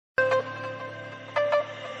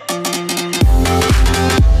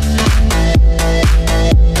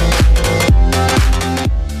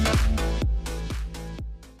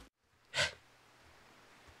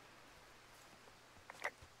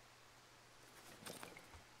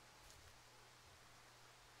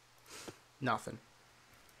Nothing.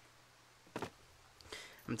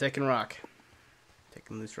 I'm taking rock.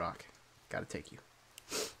 Taking loose rock. Gotta take you.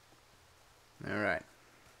 Alright.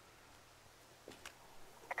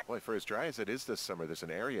 Boy, for as dry as it is this summer, there's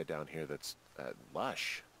an area down here that's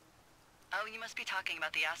lush. Oh, you must be talking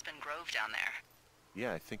about the Aspen Grove down there.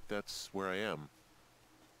 Yeah, I think that's where I am.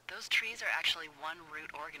 Those trees are actually one root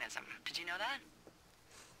organism. Did you know that?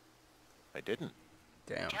 I didn't.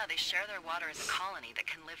 Damn. Yeah, they share their water as a colony that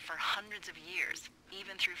can live for hundreds of years,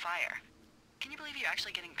 even through fire. Can you believe you're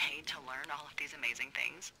actually getting paid to learn all of these amazing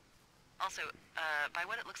things? Also, by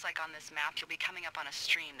what it looks like on this map, you'll be coming up on a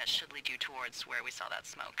stream that should lead you towards where we saw that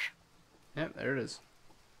smoke. Yep, there it is.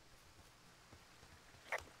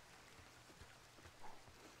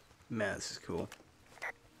 Man, this is cool.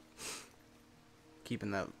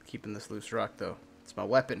 Keeping this loose rock though. It's my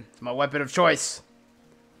weapon. It's my weapon of choice.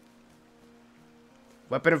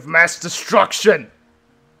 Weapon of mass destruction.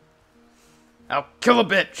 I'll kill a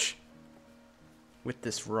bitch with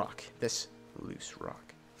this rock. This loose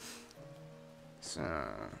rock. So,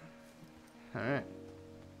 alright.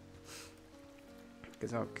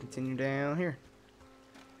 Guess I'll continue down here.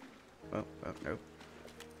 Oh, no.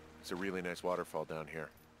 It's a really nice waterfall down here.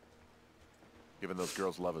 Given those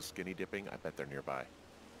girls love a skinny dipping, I bet they're nearby.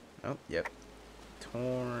 Oh, yep.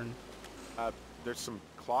 Torn. There's some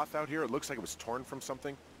cloth out here. It looks like it was torn from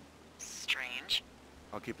something. Strange.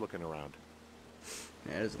 I'll keep looking around.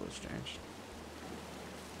 Yeah, it is a little strange.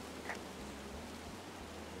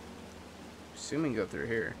 Assuming go through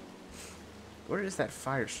here. Where is that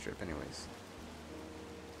fire strip, anyways?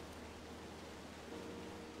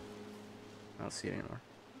 I don't see it anymore.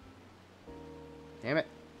 Damn it.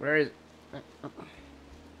 Where is it?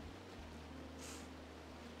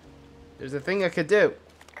 There's a thing I could do.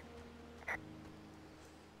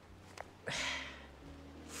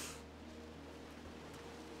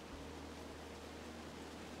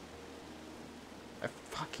 I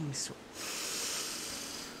fucking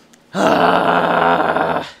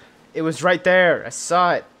It was right there. I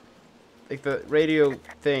saw it. Like the radio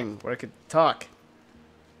thing where I could talk.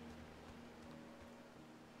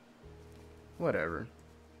 Whatever.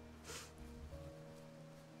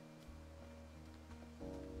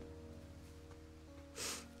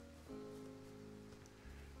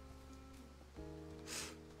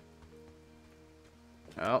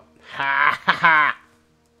 Oh. Ha ha ha.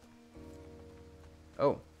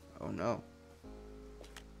 Oh. Oh no.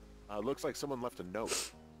 Looks like someone left a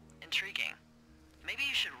note. Intriguing. Maybe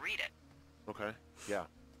you should read it. Okay, yeah.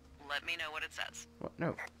 Let me know what it says. What?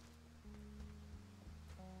 No.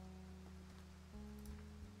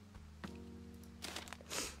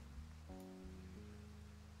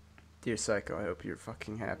 Dear Psycho, I hope you're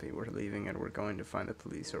fucking happy. We're leaving and we're going to find the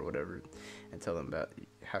police or whatever and tell them about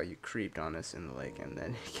how you creeped on us in the lake and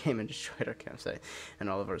then came and destroyed our campsite and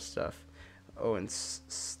all of our stuff. Oh, and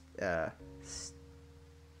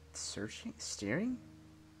searching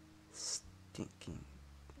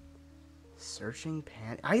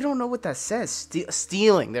panties. I don't know what that says.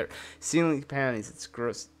 Stealing. They're stealing panties. It's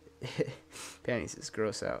gross. Panties is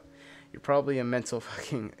gross out. You're probably a mental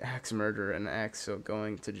fucking axe murderer and axe so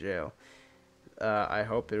going to jail. I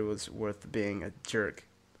hope it was worth being a jerk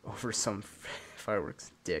over some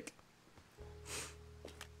fireworks, dick.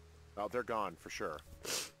 Oh, they're gone for sure.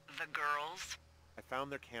 The girls? I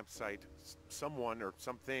found their campsite. Someone or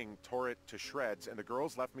something tore it to shreds, and the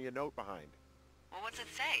girls left me a note behind. Well, what's it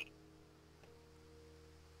say?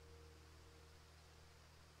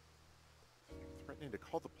 Threatening to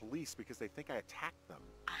call the police because they think I attacked them.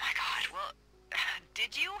 Oh my god, well,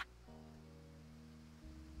 did you?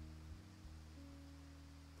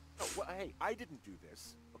 Oh, well, hey, I didn't do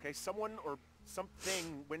this, okay? Someone or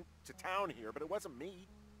something went to town here, but it wasn't me.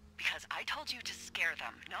 Because I told you to scare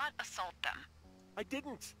them, not assault them. I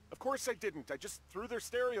didn't. Of course I didn't. I just threw their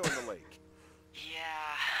stereo in the lake.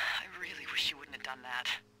 Yeah, I really wish you wouldn't have done that.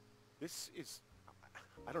 This is,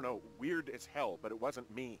 I don't know, weird as hell, but it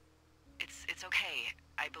wasn't me. It's okay.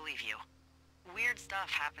 I believe you. Weird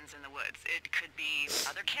stuff happens in the woods. It could be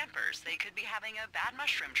other campers. They could be having a bad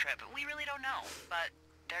mushroom trip. We really don't know. But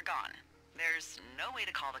they're gone. There's no way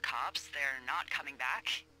to call the cops. They're not coming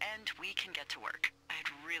back. And we can get to work.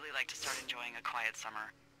 I'd really like to start enjoying a quiet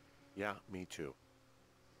summer. Yeah, me too.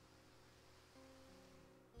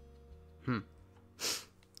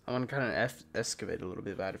 I want to kind of excavate a little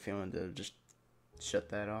bit, but I had a feeling to just shut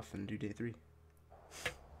that off and do day 3.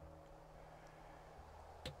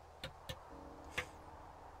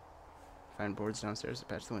 Find boards downstairs to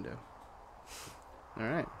patch the window.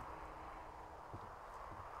 Alright.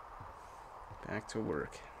 Back to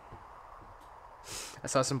work. I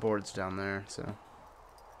saw some boards down there, so.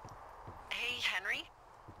 Hey,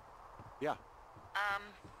 Yeah.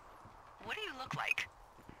 What do you look like?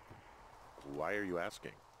 Why are you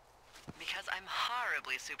asking? Because I'm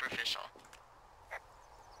horribly superficial.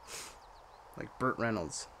 Like Burt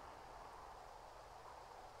Reynolds.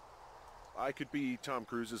 I could be Tom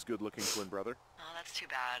Cruise's good-looking twin brother. Oh, that's too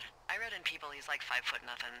bad. I read in People he's like 5 foot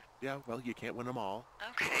nothing. Yeah, well, you can't win them all.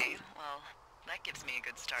 Okay, well, that gives me a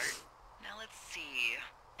good start. Now let's see.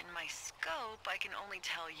 In my scope, I can only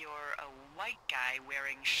tell you're a white guy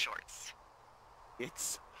wearing shorts.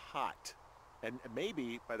 It's hot. And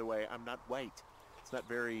maybe, by the way, I'm not white. It's not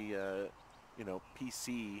very, you know,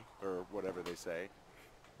 PC or whatever they say.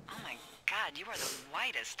 Oh my god, you are the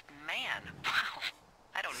whitest man. Wow.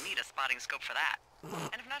 I don't need a spotting scope for that.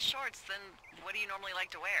 And if not shorts, then what do you normally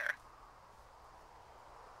like to wear?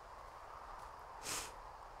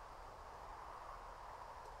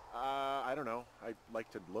 I don't know. I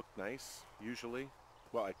like to look nice, usually.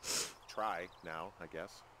 Well, I try now, I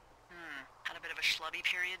guess. Had a bit of a schlubby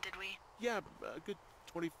period, did we? Yeah, a good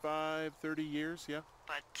 25, 30 years, yeah.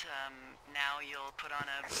 But, now you'll put on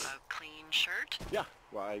a clean shirt? Yeah,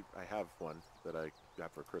 well, I have one that I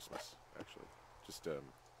got for Christmas, actually. Just,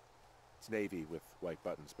 it's navy with white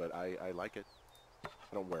buttons, but I like it.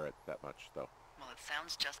 I don't wear it that much, though. Well, it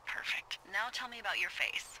sounds just perfect. Now tell me about your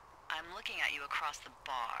face. I'm looking at you across the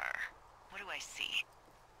bar. What do I see?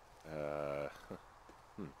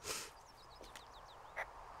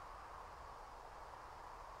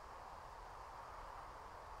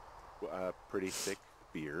 Pretty thick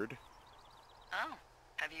beard. Oh,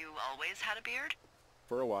 have you always had a beard?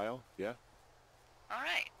 For a while, yeah. All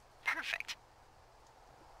right, perfect.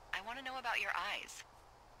 I want to know about your eyes.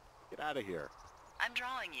 Get out of here. I'm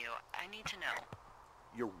drawing you. I need to know.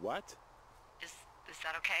 You're what? Is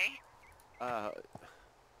that okay?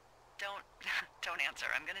 Don't answer.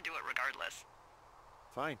 I'm gonna do it regardless.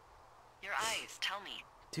 Fine. Your eyes, tell me.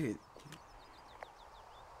 Dude.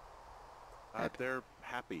 They're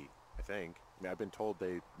happy, I think. I mean, I've been told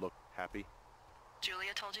they look happy.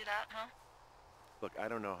 Julia told you that, huh? Look, I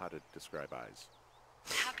don't know how to describe eyes.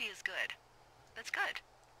 Happy is good. That's good.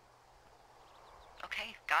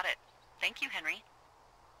 Okay, got it. Thank you, Henry.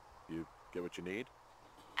 You get what you need?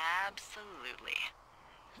 Absolutely.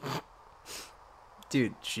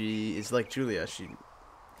 Dude, she is like Julia. She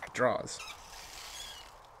draws.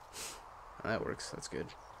 That works. That's good.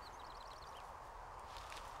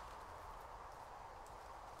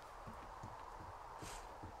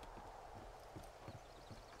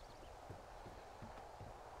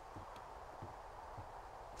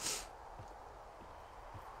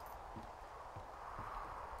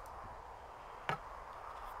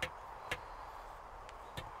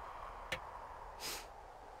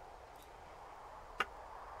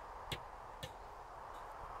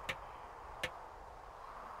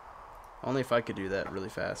 Only if I could do that really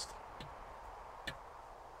fast.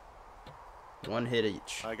 One hit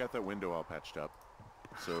each. I got that window all patched up.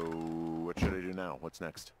 So, what should I do now? What's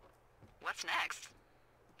next? What's next?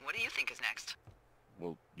 What do you think is next?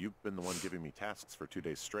 Well, you've been the one giving me tasks for 2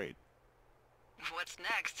 days straight. What's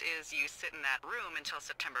next is you sit in that room until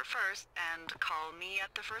September 1st and call me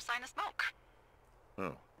at the first sign of smoke.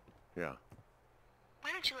 Oh, yeah.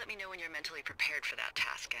 Why don't you let me know when you're mentally prepared for that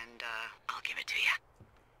task and, I'll give it to you.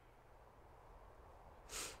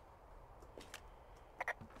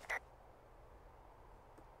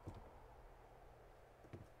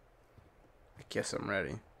 I guess I'm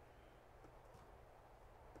ready.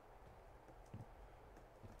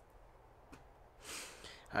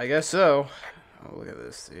 I guess so. Oh, look at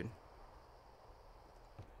this, dude.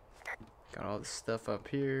 Got all this stuff up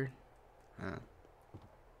here. Huh.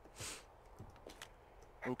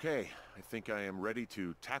 Okay, I think I am ready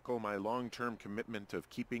to tackle my long-term commitment of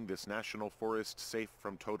keeping this national forest safe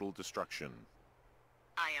from total destruction.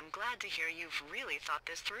 I am glad to hear you've really thought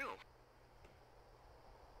this through.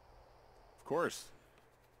 Of course.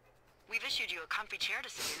 We've issued you a comfy chair to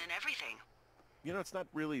sit in and everything. You know, it's not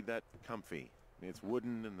really that comfy. I mean, it's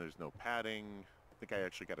wooden and there's no padding. I think I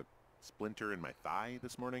actually got a splinter in my thigh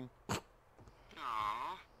this morning. Aww.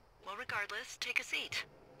 Well, regardless, take a seat.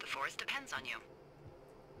 The forest depends on you.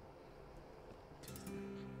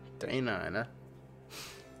 Day 9, huh?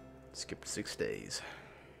 Skipped 6 days.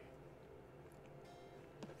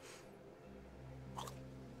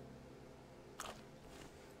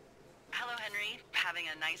 Hello, Henry. Having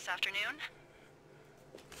a nice afternoon?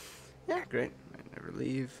 Yeah, great. I never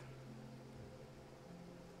leave.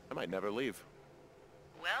 I might never leave.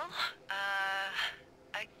 Well,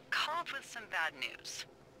 I called with some bad news.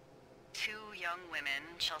 2 young women,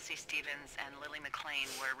 Chelsea Stevens and Lily McLean,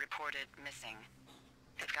 were reported missing.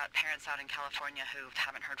 They've got parents out in California who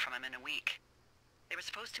haven't heard from them in a week. They were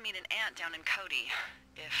supposed to meet an aunt down in Cody.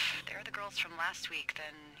 If they're the girls from last week,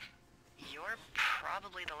 then you're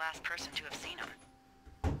probably the last person to have seen them.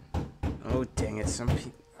 Oh, dang it. Some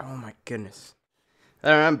people... Oh, my goodness.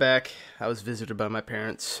 Alright, I'm back. I was visited by my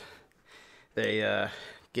parents. They,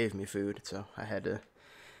 gave me food, so I had to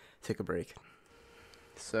take a break.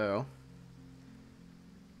 So...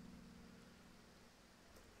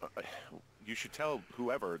 You should tell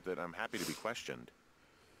whoever that I'm happy to be questioned.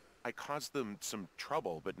 I caused them some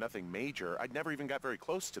trouble, but nothing major. I never even got very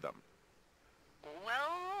close to them.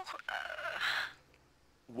 Well,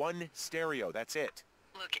 One stereo, that's it.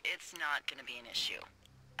 look, it's not gonna be an issue.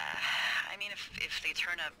 I mean, if they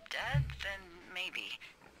turn up dead, then maybe.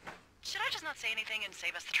 Should I just not say anything and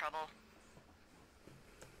save us the trouble?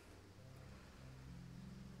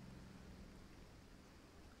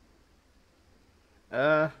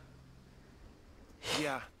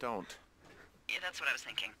 Yeah, don't. Yeah, that's what I was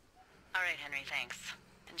thinking. All right, Henry, thanks.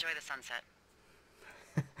 Enjoy the sunset.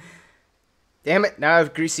 Damn it, now I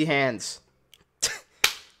have greasy hands.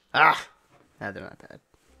 Ah! Nah, they're not bad.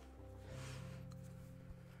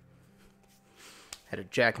 Had a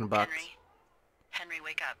Jack in the Box. Henry,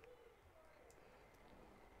 wake up.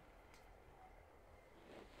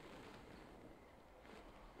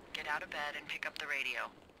 Get out of bed and pick up the radio.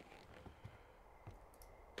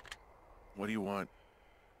 What do you want?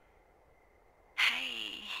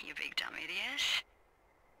 Hey, you big dumb idiot.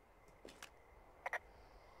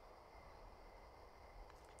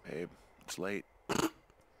 Babe, it's late.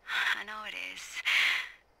 I know it is.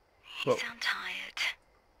 You Whoa. sound tired.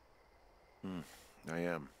 I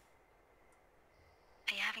am.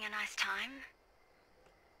 Are you having a nice time?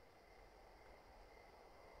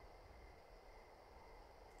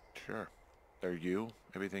 Sure. Are you?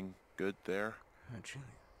 Everything good there? Oh, Julia.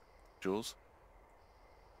 Jules?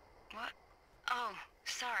 What? Oh,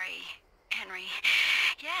 sorry, Henry.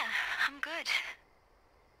 Yeah, I'm good.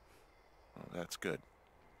 Oh, that's good.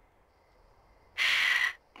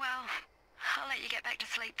 Well, I'll let you get back to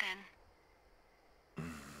sleep then.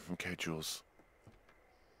 Okay, Jules.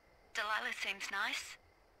 Delilah seems nice.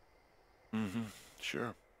 Mm-hmm.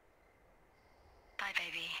 Sure. Bye,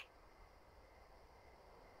 baby.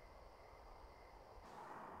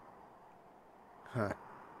 Huh.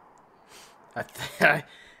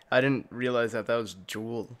 I didn't realize that was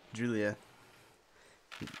Julia.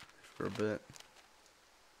 For a bit.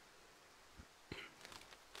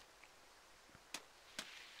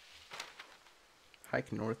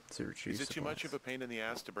 Hike north to retrieve Is it too much of a pain in the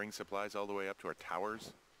ass to bring supplies all the way up to our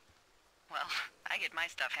towers? Well, I get my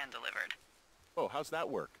stuff hand-delivered. Oh, how's that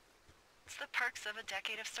work? It's the perks of a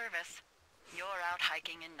decade of service. You're out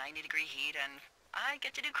hiking in 90-degree heat, and I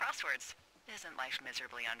get to do crosswords. Isn't life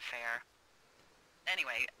miserably unfair?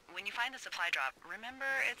 Anyway, when you find the supply drop, remember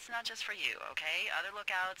it's not just for you, okay? Other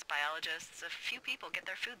lookouts, biologists, a few people get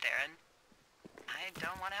their food there, and I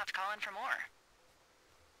don't want to have to call in for more.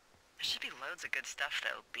 There should be loads of good stuff,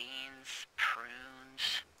 though. Beans,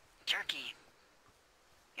 prunes, jerky.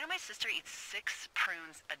 You know, my sister eats 6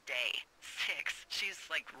 prunes a day. 6. She's,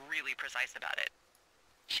 like, really precise about it.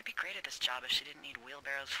 She'd be great at this job if she didn't need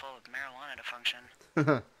wheelbarrows full of marijuana to function.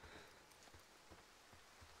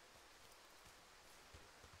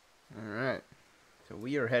 Alright. So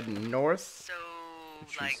we are heading north. So,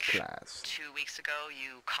 Choose like, class. 2 weeks ago,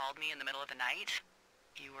 you called me in the middle of the night.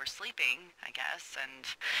 You were sleeping, I guess, and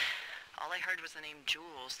all I heard was the name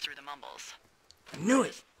Jules through the mumbles. I knew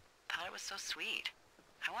it! Thought it was so sweet.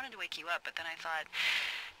 I wanted to wake you up, but then I thought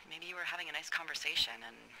maybe you were having a nice conversation,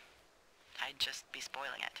 and I'd just be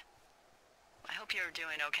spoiling it. I hope you're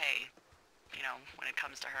doing okay, you know, when it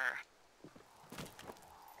comes to her.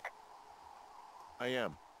 I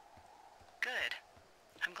am. Good.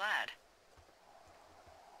 I'm glad.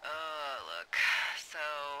 Look, so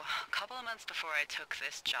a couple of months before I took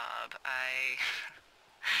this job, I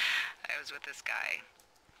was with this guy,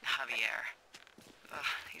 Javier.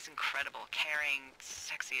 Ugh, he's incredible, caring,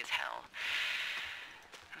 sexy as hell.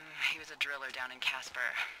 He was a driller down in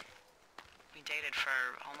Casper. We dated for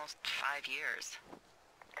almost 5 years.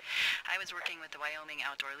 I was working with the Wyoming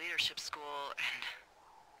Outdoor Leadership School, and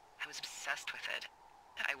I was obsessed with it.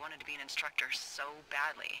 I wanted to be an instructor so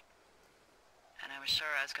badly. And I was sure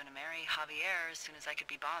I was going to marry Javier as soon as I could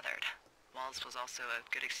be bothered. Walls was also a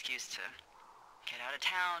good excuse to get out of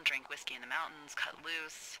town, drink whiskey in the mountains, cut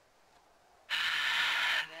loose.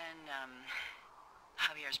 Then,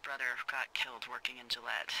 Javier's brother got killed working in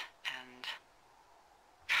Gillette, and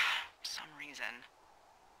for some reason,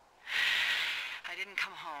 I didn't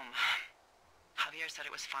come home. Javier said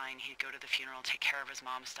it was fine. He'd go to the funeral, take care of his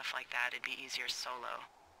mom, stuff like that. It'd be easier solo.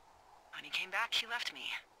 When he came back, he left me.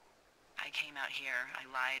 I came out here, I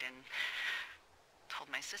lied and told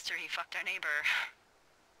my sister he fucked our neighbor.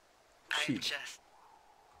 I've Jeez. just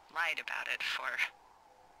lied about it for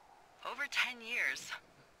over 10 years.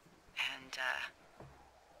 And,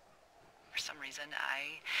 for some reason,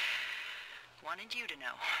 I wanted you to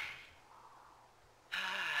know.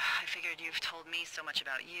 I figured you've told me so much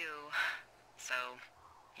about you, so,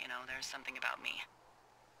 you know, there's something about me.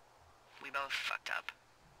 We both fucked up.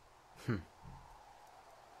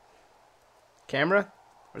 Camera?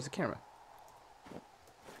 Where's the camera?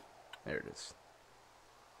 There it is.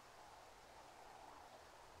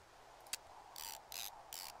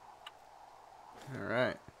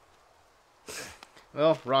 Alright.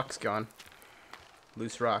 Well, rock's gone.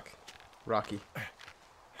 Loose rock. Rocky.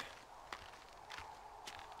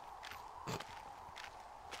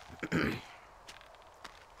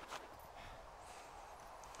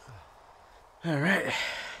 Alright.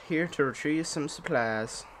 Here to retrieve some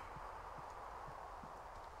supplies.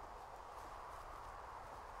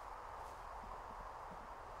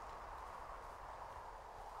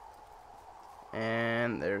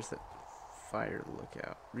 And there's the fire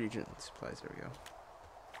lookout. Region supplies, there we go.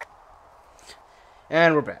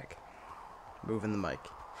 And we're back. Moving the mic.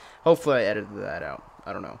 Hopefully I edited that out.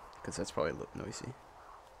 I don't know, because that's probably a little noisy.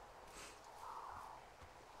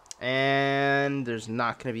 And there's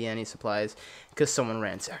not going to be any supplies, because someone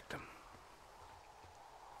ransacked them.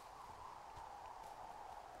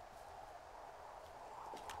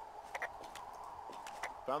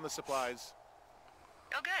 Found the supplies.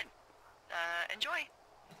 Oh, good. Enjoy.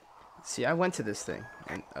 See, I went to this thing,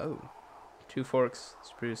 and oh, 2 forks,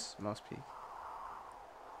 spruce, mouse peak.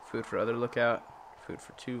 Food for other lookout. Food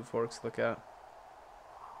for 2 forks lookout.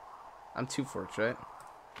 I'm 2 forks, right?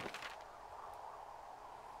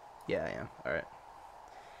 Yeah, I am. Alright.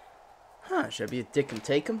 Huh, should I be a dick and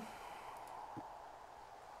take them?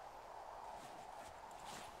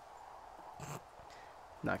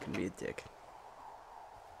 Not gonna be a dick.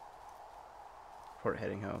 Port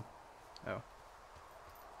heading home. Oh.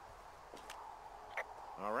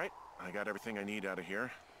 All right, I got everything I need out of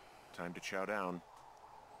here. Time to chow down.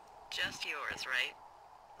 Just yours, right?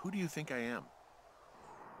 Who do you think I am?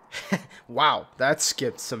 Wow, that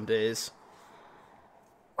skipped some days.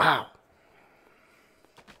 Wow.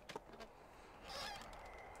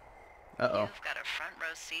 Uh-oh. You've got a front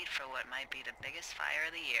row seat for what might be the biggest fire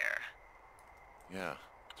of the year. Yeah,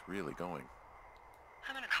 it's really going.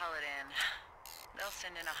 I'm gonna call it in. They'll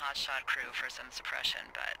send in a hotshot crew for some suppression,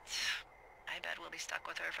 but I bet we'll be stuck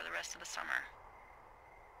with her for the rest of the summer.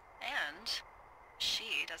 And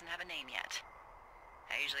she doesn't have a name yet.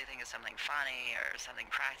 I usually think of something funny or something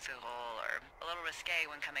practical or a little risque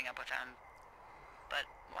when coming up with them. But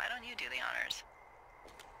why don't you do the honors?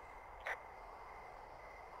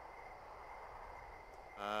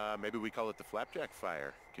 Maybe we call it the Flapjack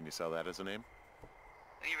Fire. Can you sell that as a name?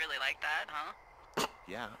 You really like that, huh?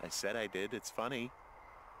 Yeah, I said I did. It's funny.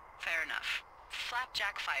 Fair enough.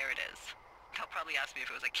 Flapjack Fire it is. They'll probably ask me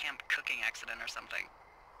if it was a camp cooking accident or something.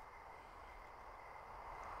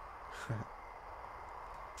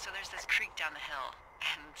 So there's this creek down the hill,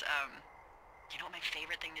 and, you know what my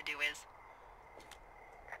favorite thing to do is?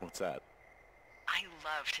 What's that? I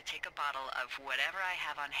love to take a bottle of whatever I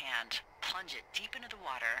have on hand, plunge it deep into the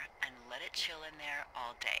water, and let it chill in there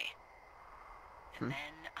all day. And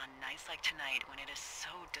then, on nights like tonight, when it is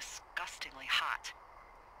so disgustingly hot,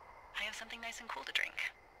 I have something nice and cool to drink.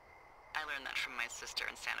 I learned that from my sister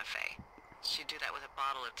in Santa Fe. She'd do that with a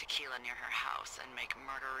bottle of tequila near her house and make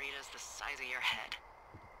margaritas the size of your head.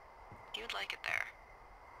 You'd like it there.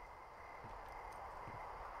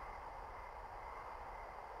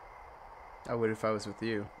 I would if I was with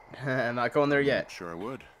you. I'm not going there yet. Sure I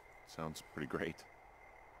would. Sounds pretty great.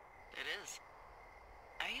 It is.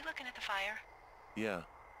 Are you looking at the fire? Yeah,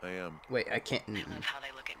 I am. Wait, I can't. I love how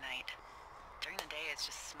they look at night. During the day it's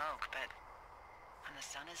just smoke, but when the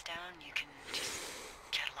sun is down, you can just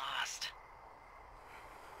get lost.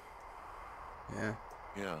 Yeah.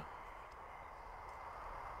 Yeah.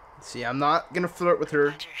 See, I'm not gonna flirt with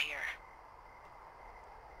her. Glad you're here.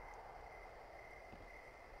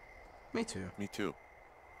 Me too. Me too.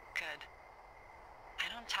 Good. I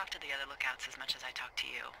don't talk to the other lookouts as much as I talk to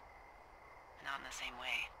you. Not in the same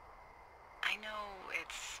way. I know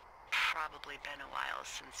it's probably been a while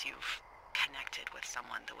since you've connected with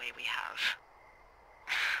someone the way we have.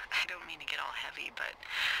 I don't mean to get all heavy, but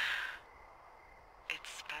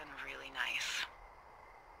it's been really nice.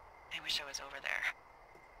 I wish I was over there.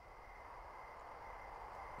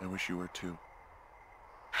 I wish you were too.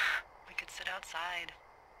 We could sit outside.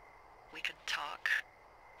 We could talk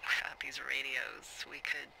without these radios. We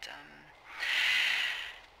could,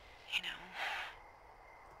 you know,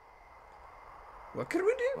 What could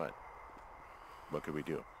we do? What? What could we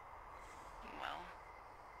do? Well,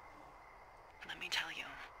 let me tell you.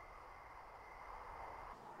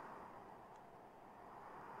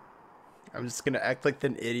 I'm just gonna act like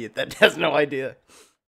an idiot that has no idea.